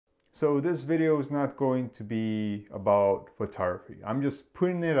So this video is not going to be about photography. I'm just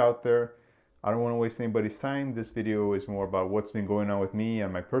putting it out there. I don't want to waste anybody's time. This video is more about what's been going on with me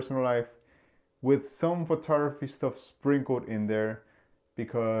and my personal life, with some photography stuff sprinkled in there,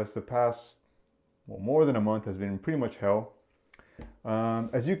 because the past, well, more than a month has been pretty much hell.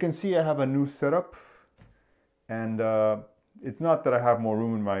 As you can see, I have a new setup, and it's not that I have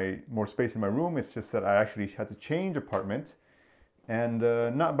more space in my room. It's just that I actually had to change apartment, and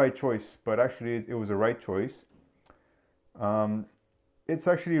not by choice, but actually it was a right choice. Um, it's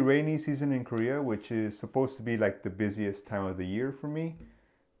actually rainy season in Korea, which is supposed to be like the busiest time of the year for me,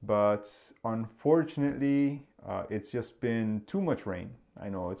 but unfortunately, it's just been too much rain. I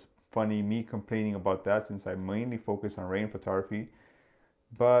know it's funny me complaining about that since I mainly focus on rain photography,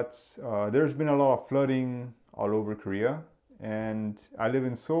 but there's been a lot of flooding all over Korea, and I live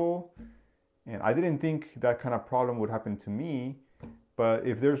in Seoul, and I didn't think that kind of problem would happen to me. But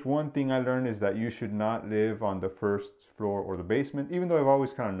if there's one thing I learned, is that you should not live on the first floor or the basement, even though I've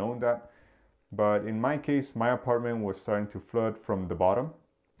always kind of known that. But in my case, my apartment was starting to flood from the bottom.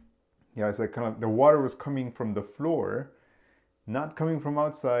 Yeah, it's like kind of the water was coming from the floor, not coming from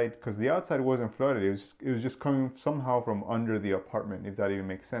outside, because the outside wasn't flooded. It was just coming somehow from under the apartment, if that even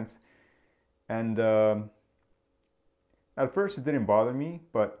makes sense. And at first it didn't bother me,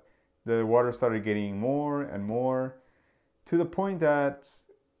 but the water started getting more and more, to the point that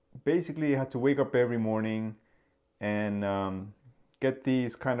basically I had to wake up every morning and get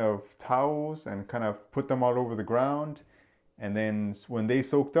these kind of towels and kind of put them all over the ground. And then when they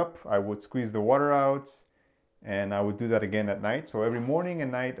soaked up, I would squeeze the water out, and I would do that again at night. So every morning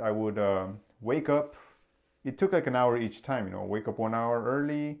and night I would wake up. It took like an hour each time, wake up 1 hour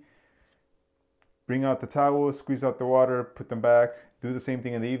early, bring out the towels, squeeze out the water, put them back, do the same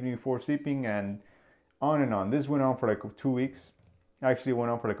thing in the evening before sleeping, and on and on. This went on for like 2 weeks. Actually, it went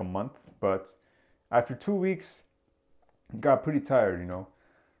on for like a month, but after 2 weeks, got pretty tired.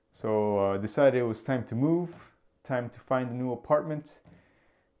 So decided it was time to move, time to find a new apartment,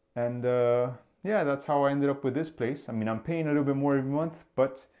 and yeah, that's how I ended up with this place. I mean, I'm paying a little bit more every month,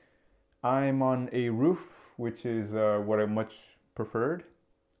 but I'm on a roof, which is what I much preferred.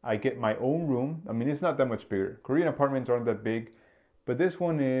 I get my own room. I mean, it's not that much bigger. Korean apartments aren't that big, but this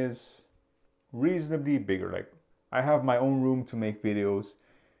one is reasonably bigger. Like, I have my own room to make videos,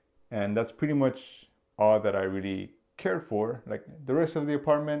 and that's pretty much all that I really cared for. Like, the rest of the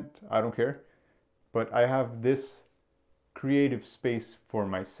apartment, I don't care, but I have this creative space for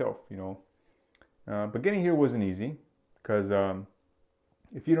myself. But getting here wasn't easy, because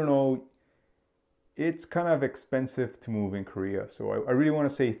if you don't know, it's kind of expensive to move in Korea. So I really want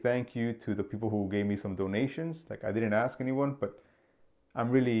to say thank you to the people who gave me some donations. Like, I didn't ask anyone, but I'm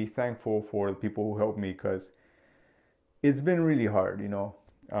really thankful for the people who helped me, because it's been really hard.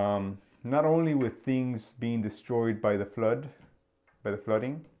 Not only with things being destroyed by the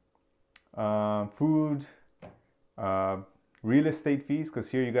flooding, food, uh, real estate fees, because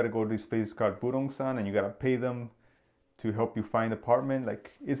here you got to go to this place called Budongsan, and you got to pay them to help you find an apartment.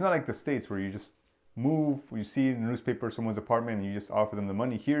 Like, it's not like the States where you just move, you see in the newspaper someone's apartment and you just offer them the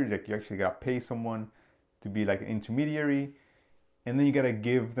money. Here, like, you actually got to pay someone to be like an intermediary, and then you got to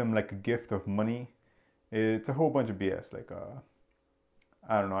give them like a gift of money. It's a whole bunch of BS. Like,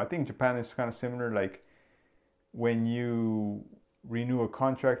 I don't know. I think Japan is kind of similar. Like, when you renew a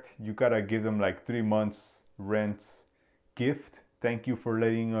contract, you got to give them like 3 months rent gift. Thank you for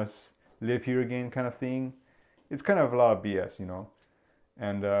letting us live here again, kind of thing. It's kind of a lot of BS.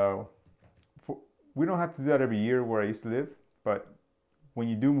 And we don't have to do that every year where I used to live, but when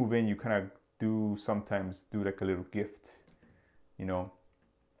you do move in, you kind of do sometimes do like a little gift.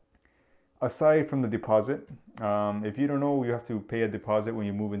 Aside from the deposit, if you don't know, you have to pay a deposit when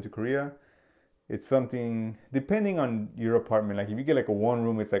you move into Korea. It's something, depending on your apartment. Like, if you get like a one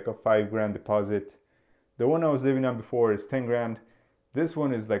room, it's like a 5 grand deposit. The one I was living on before is 10 grand. This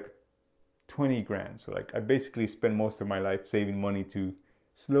one is like 20 grand. So like, I basically spend most of my life saving money to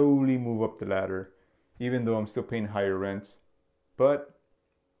slowly move up the ladder, even though I'm still paying higher rents. But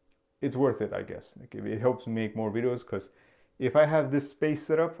it's worth it, I guess. Like, it helps me make more videos, because if I have this space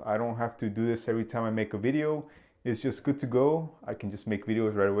set up, I don't have to do this every time I make a video. It's just good to go. I can just make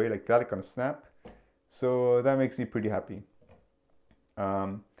videos right away like that, like on a snap. So that makes me pretty happy.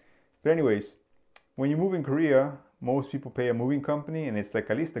 But anyways, when you move in Korea, most people pay a moving company, and it's like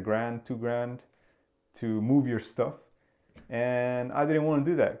at least 1 grand, 2 grand to move your stuff. And I didn't want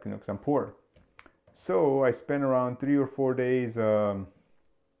to do that, because I'm poor. So I spent around 3 or 4 days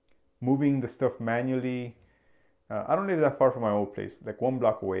moving the stuff manually. I don't live that far from my old place, like 1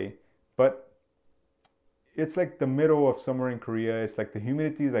 block away, but it's like the middle of summer in Korea. It's like the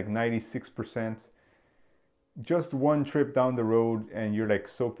humidity is like 96%. Just one trip down the road and you're like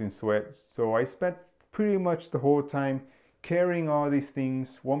soaked in sweat. So I spent pretty much the whole time carrying all these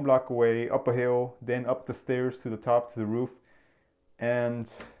things 1 block away, up a hill, then up the stairs to the top to the roof.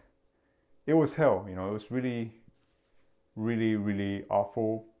 And it was hell, you know, it was really, really, really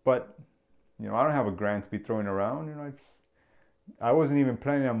awful. But, you know, I don't have a grant to be throwing around, you know, I wasn't even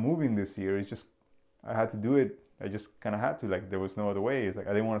planning on moving this year. It's just, I had to do it. I just kind of had to, like, there was no other way. It's like,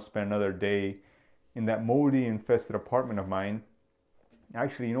 I didn't want to spend another day in that moldy infested apartment of mine.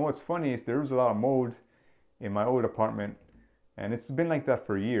 Actually, you know what's funny is there was a lot of mold in my old apartment, and it's been like that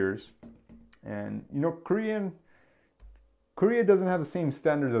for years. And you know, Korea doesn't have the same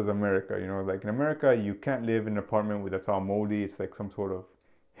standards as America. You know, like in America, you can't live in an apartment that's all moldy. It's like some sort of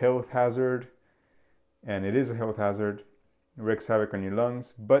health hazard, and it is a health hazard. It wreaks havoc on your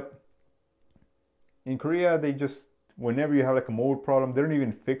lungs. But in Korea, they just, whenever you have like a mold problem, they don't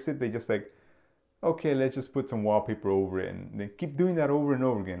even fix it. They just like, okay, let's just put some wallpaper over it, and they keep doing that over and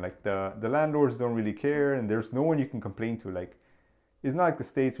over again. Like the landlords don't really care, and there's no one you can complain to. Like, it's not like the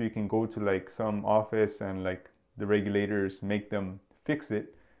States where you can go to like some office and like the regulators make them fix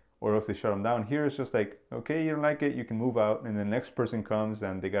it, or else they shut them down. Here it's just like, okay, you don't like it, you can move out, and the next person comes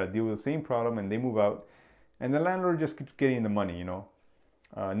and they got to deal with the same problem and they move out, and the landlord just keeps getting the money, you know,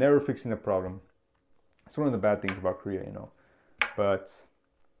 never fixing the problem. It's one of the bad things about Korea, you know. But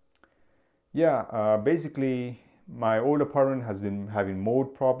yeah, basically my old apartment has been having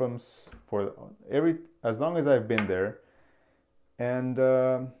mold problems for as long as I've been there. And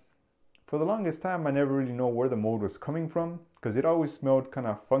for the longest time, I never really know where the mold was coming from, because it always smelled kind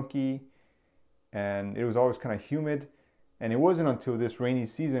of funky and it was always kind of humid. And it wasn't until this rainy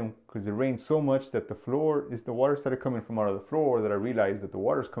season, because it rained so much that the water started coming from out of the floor, that I realized that the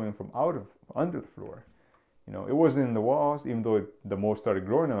water is coming from under the floor. You know, it wasn't in the walls, even though the mold started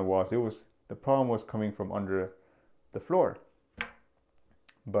growing on the walls. The problem was coming from under the floor.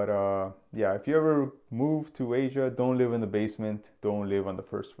 But yeah, if you ever move to Asia, don't live in the basement, don't live on the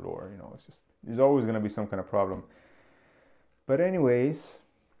first floor. You know, it's just, there's always going to be some kind of problem. But anyways,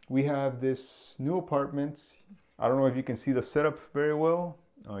 we have this new apartment. I don't know if you can see the setup very well.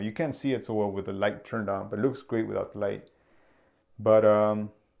 You can't see it so well with the light turned on, but it looks great without the light. But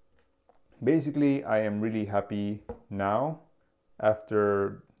basically, I am really happy now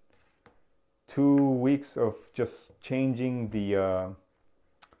after 2 weeks of just changing the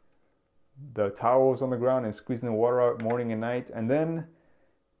towels on the ground and squeezing the water out morning and night. And then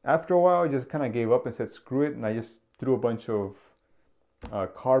after a while, I just kind of gave up and said, screw it. And I just threw a bunch of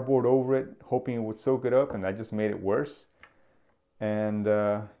cardboard over it, hoping it would soak it up. And I just made it worse. And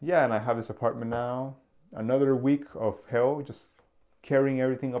yeah, and I have this apartment now. Another week of hell, just carrying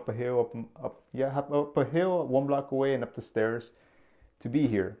everything up a hill, up a hill 1 block away and up the stairs to be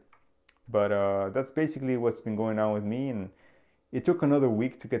here. But that's basically what's been going on with me. And it took another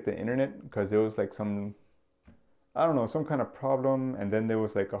week to get the internet, because there was like some kind of problem. And then there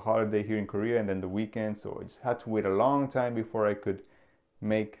was like a holiday here in Korea, and then the weekend. So I just had to wait a long time before I could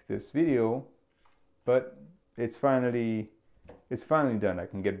make this video. But it's finally done. I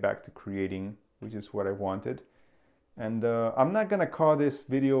can get back to creating, which is what I wanted. And I'm not gonna call this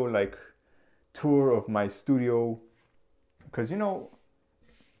video like tour of my studio, because, you know,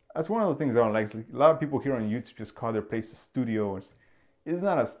 that's one of those things I don't like. A lot of people here on YouTube just call their place a studio. It's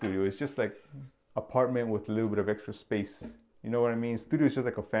not a studio. It's just like apartment with a little bit of extra space. You know what I mean? Studio is just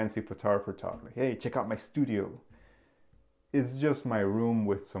like a fancy photographer talk. Like, hey, check out my studio. It's just my room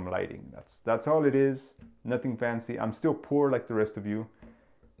with some lighting. That's all it is. Nothing fancy. I'm still poor like the rest of you.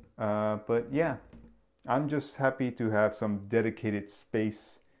 But yeah, I'm just happy to have some dedicated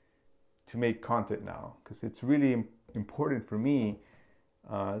space to make content now, because it's really important for me.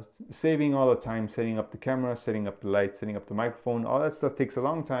 Saving all the time, setting up the camera, setting up the lights, setting up the microphone, all that stuff takes a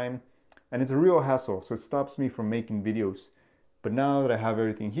long time, and it's a real hassle, so it stops me from making videos. But now that I have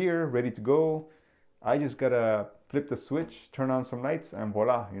everything here ready to go, I just gotta flip the switch, turn on some lights, and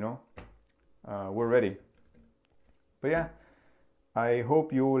voila, you know, we're ready. But yeah, I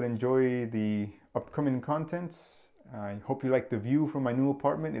hope you will enjoy the upcoming content. I hope you like the view from my new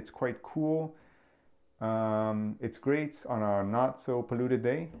apartment. It's quite cool. It's great on a not so polluted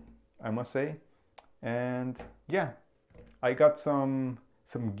day, I must say. And yeah, I got some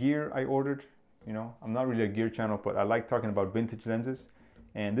gear I ordered. You know, I'm not really a gear channel, but I like talking about vintage lenses.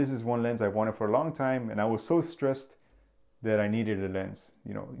 And this is one lens I wanted for a long time, and I was so stressed that I needed a lens.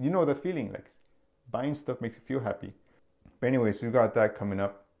 You know that feeling, like buying stuff makes you feel happy. But anyways, we got that coming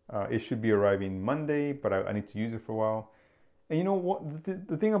up. It should be arriving Monday, but I need to use it for a while. And you know what?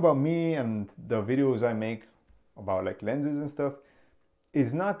 The thing about me and the videos I make about like lenses and stuff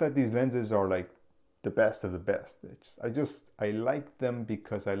is not that these lenses are like the best of the best. I like them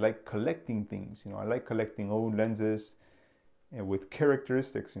because I like collecting things. You know, I like collecting old lenses and with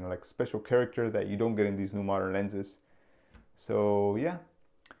characteristics. You know, like special character that you don't get in these new modern lenses. So yeah,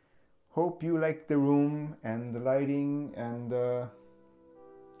 hope you like the room and the lighting, and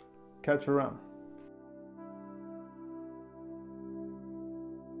catch you around.